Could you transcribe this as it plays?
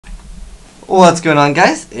What's going on,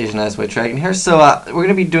 guys? Asian Ice White Dragon here. So we're going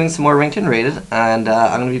to be doing some more ranked and rated, and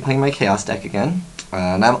I'm going to be playing my Chaos deck again.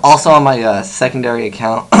 And I'm also on my secondary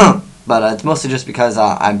account, but it's mostly just because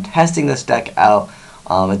I'm testing this deck out.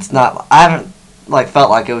 It's not, I haven't felt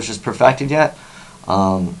like it was just perfected yet.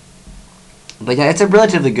 But yeah, it's a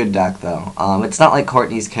relatively good deck though. It's not like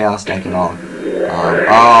Courtney's Chaos deck at all.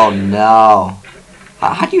 Oh no.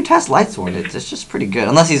 How do you test Lightsworn? It's just pretty good,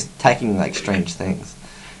 unless he's taking like strange things.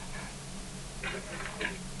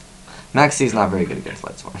 Maxi's not very good against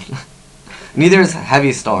Lightsworn. Neither is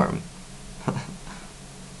Heavy Storm.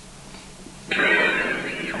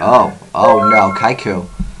 Oh no, Kaiku.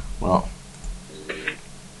 Well.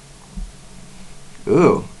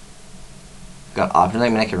 Ooh. Got options. I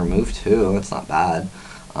mean, I can remove too. That's not bad.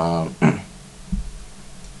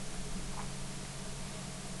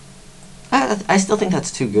 I still think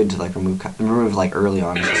that's too good to like remove like early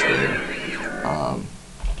on. It's just good.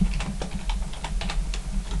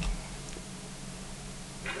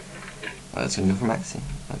 Oh, it's gonna go for Maxi.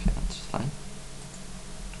 Okay, that's just fine.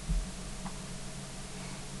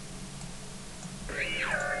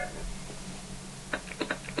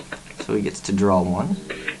 So he gets to draw one.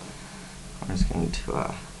 We're just going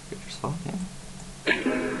to get yourself, yeah.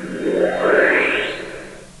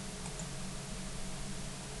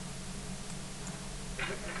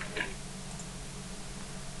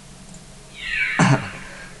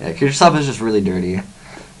 Yeah, Kirchhoff is just really dirty.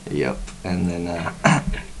 Yep, and then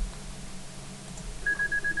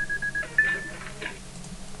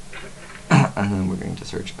and then we're going to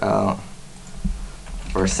search out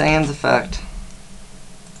for Saiyan's effect.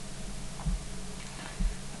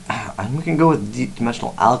 And we can go with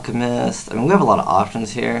Dimensional Alchemist. I mean, we have a lot of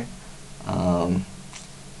options here. Probably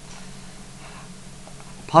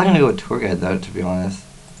gonna go with Tour Guide though, to be honest.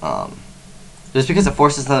 Just because it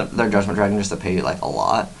forces their Judgment Dragon just to pay like a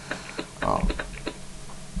lot. And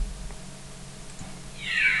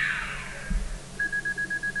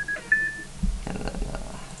then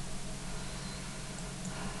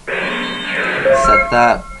set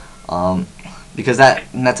that. Because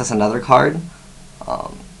that nets us another card.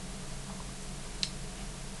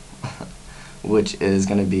 Which is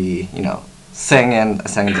going to be, you know, Saiyan's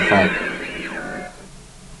effect.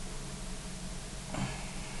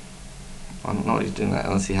 I don't know what he's doing that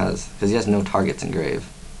unless he has, because he has no targets in grave.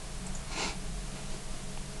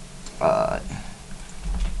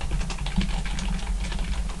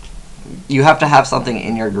 You have to have something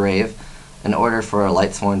in your grave in order for a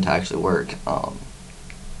Lightsworn to actually work. I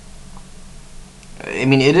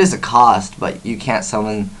mean, it is a cost, but you can't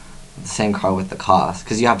summon the same card with the cost,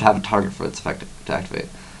 because you have to have a target for its effect to activate.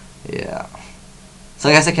 Yeah. So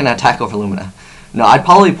I guess I can attack over Lumina. No, I'd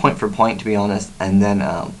probably point for point, to be honest, and then,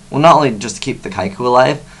 well, not only just to keep the Kaiku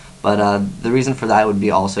alive, but the reason for that would be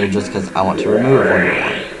also just because I want to remove Wonder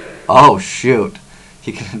One. Oh, shoot.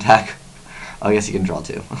 He can attack. Oh, I guess he can draw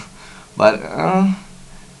too. But,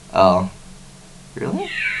 oh. Really?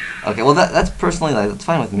 Okay, well, that's personally, like, that's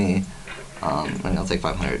fine with me. I mean, I'll take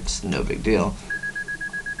 500, it's no big deal.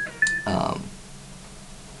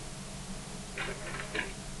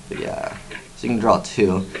 But yeah, so you can draw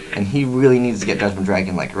two, and he really needs to get Judgment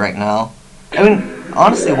Dragon like right now. I mean,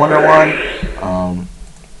 honestly, Wonder One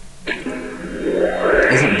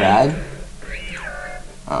isn't bad,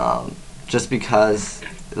 just because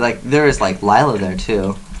like there is like Lila there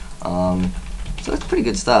too, so it's pretty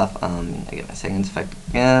good stuff. I get my Saiyan's effect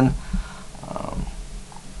again.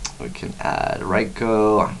 We can add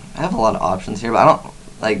Raiko. I have a lot of options here, but I don't.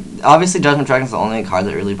 Like, obviously Judgment Dragon is the only card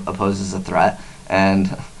that really opposes a threat,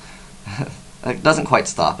 and it doesn't quite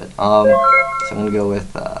stop it. So I'm going to go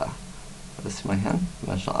with this in my hand,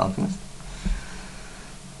 Dimensional Alchemist.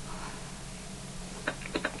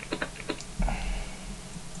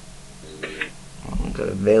 I'm going to go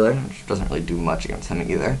to Valor, which doesn't really do much against him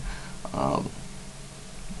either. Let's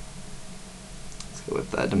go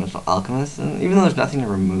with Dimensional Alchemist, and even though there's nothing to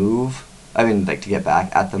remove, I mean, like, to get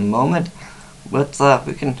back at the moment, but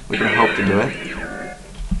we can hope to do it.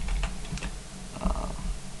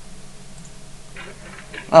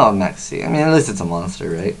 Oh, Maxi. I mean, at least it's a monster,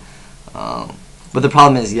 right? But the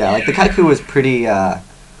problem is, yeah, like the Kaiku was pretty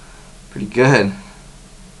good.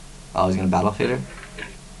 Oh, he's gonna battle fader.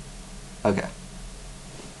 Okay.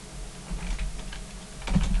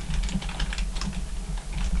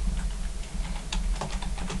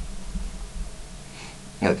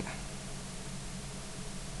 Okay.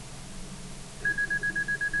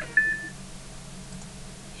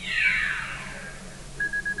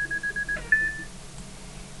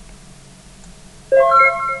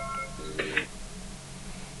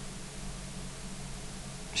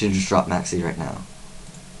 Should just drop Maxi right now.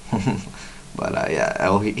 But yeah,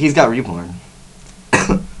 oh, he's got Reborn.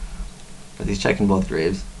 But he's checking both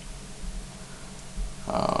graves.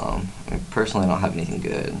 I mean, personally, I don't have anything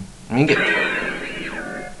good. I mean,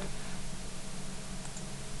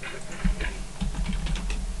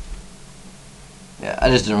 yeah, I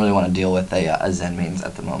just didn't really want to deal with a Zen mains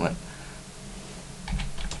at the moment.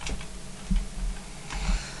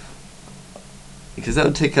 Because that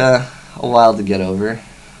would take a while to get over.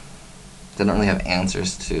 They don't really have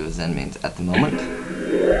answers to Zen mains at the moment.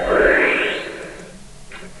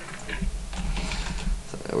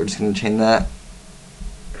 So we're just going to chain that.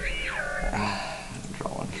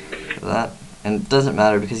 Draw one for that. And it doesn't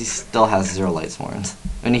matter because he still has 0 Lightsworns.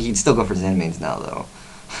 I mean, he'd still go for Zen mains now, though.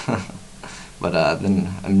 But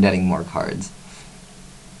then I'm netting more cards.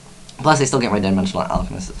 Plus, I still get my Dimensional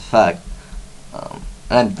Alchemist effect.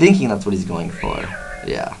 And I'm thinking that's what he's going for.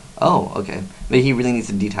 Yeah. Oh, okay. Maybe he really needs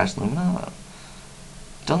to detach Lumina?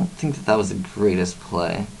 Don't think that was the greatest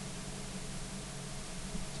play.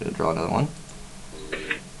 So we'll draw another one.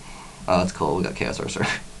 Oh, that's cool. We got Chaos Sorcerer.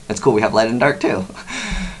 That's cool. We have Light and Dark, too.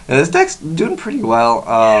 This deck's doing pretty well.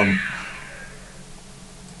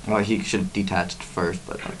 Well, he should have detached first,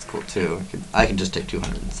 but that's cool, too. I can just take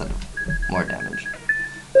 200 instead of more damage.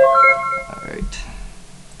 Alright.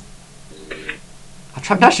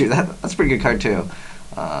 Trap Dashu, that's a pretty good card too.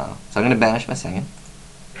 So I'm going to banish my Sangan.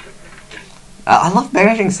 I love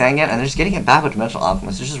banishing Sangan and just getting it back with Dimensional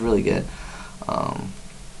Alchemist. It's just really good.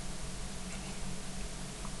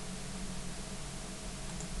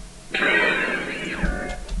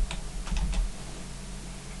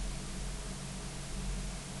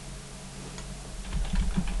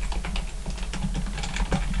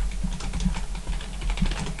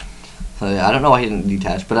 So yeah, I don't know why he didn't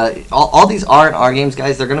detach, but all these RnR games,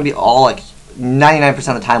 guys, they're gonna be all like 99% of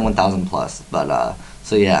the time 1,000 plus. But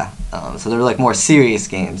so yeah, so they're like more serious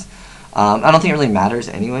games. I don't think it really matters,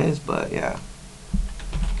 anyways. But yeah,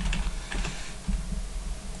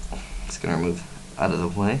 just gonna remove out of the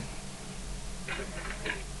way.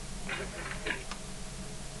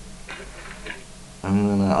 I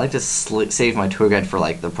like to save my tour guide for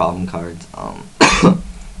like the problem cards.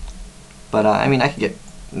 But I mean, I could get.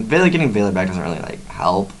 Getting Veiler back doesn't really like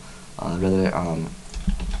help. I'd rather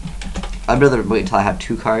wait until I have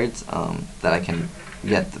 2 cards that I can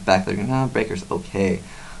get the back there. No, Breaker's okay,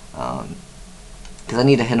 because I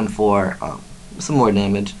need to hit him for some more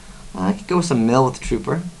damage. I could go with some Mill with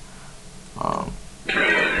Trooper.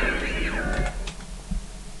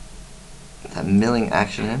 That milling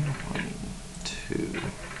action in 1, 2.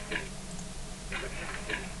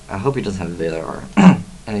 I hope he doesn't have Veiler or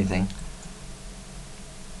anything.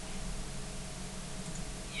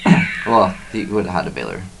 Well, he would have had a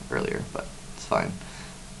Veiler earlier, but it's fine.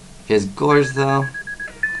 He has Gores, though.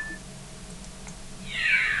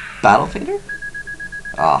 Battle Fader?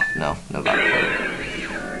 Oh, no Battle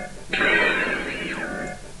Fader.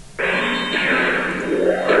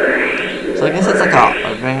 So I guess it's like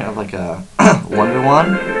a variant of like a Wonder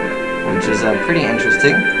Wand, which is pretty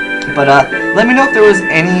interesting. But let me know if there was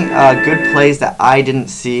any good plays that I didn't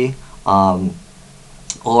see, well,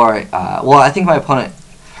 I think my opponent.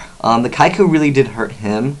 The Kaiku really did hurt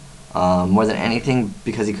him more than anything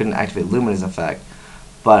because he couldn't activate Lumina's effect.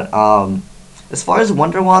 But as far as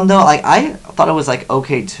Wonder Wand, though, like I thought it was like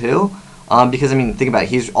okay too, because I mean think about it,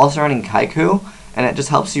 he's also running Kaiku, and it just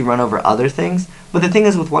helps you run over other things. But the thing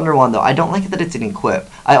is with Wonder Wand, though, I don't like that it's an equip.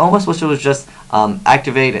 I almost wish it was just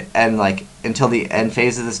activate and like until the end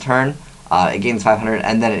phase of this turn, it gains 500,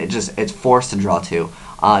 and then it's forced to draw 2.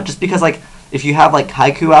 Just because like if you have like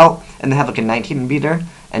Kaiku out and they have like a 19 beater.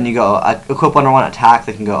 And you go equip Wonder Wand attack.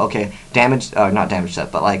 They can go not damage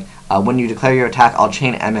set, but like when you declare your attack, I'll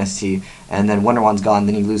chain MST, and then Wonder Wand's gone.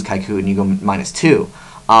 Then you lose Kaiku, and you go -2.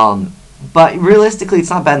 But realistically, it's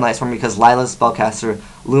not bad in Lightsworn because Lila's spellcaster,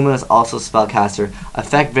 Lumina's also spellcaster,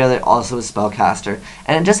 Effect Veiler also is spellcaster,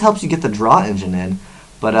 and it just helps you get the draw engine in.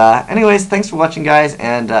 But anyways, thanks for watching, guys.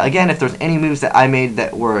 And again, if there's any moves that I made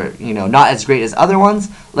that were not as great as other ones,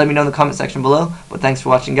 let me know in the comment section below. But thanks for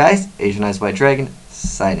watching, guys. Asian Eyes White Dragon,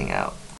 signing out.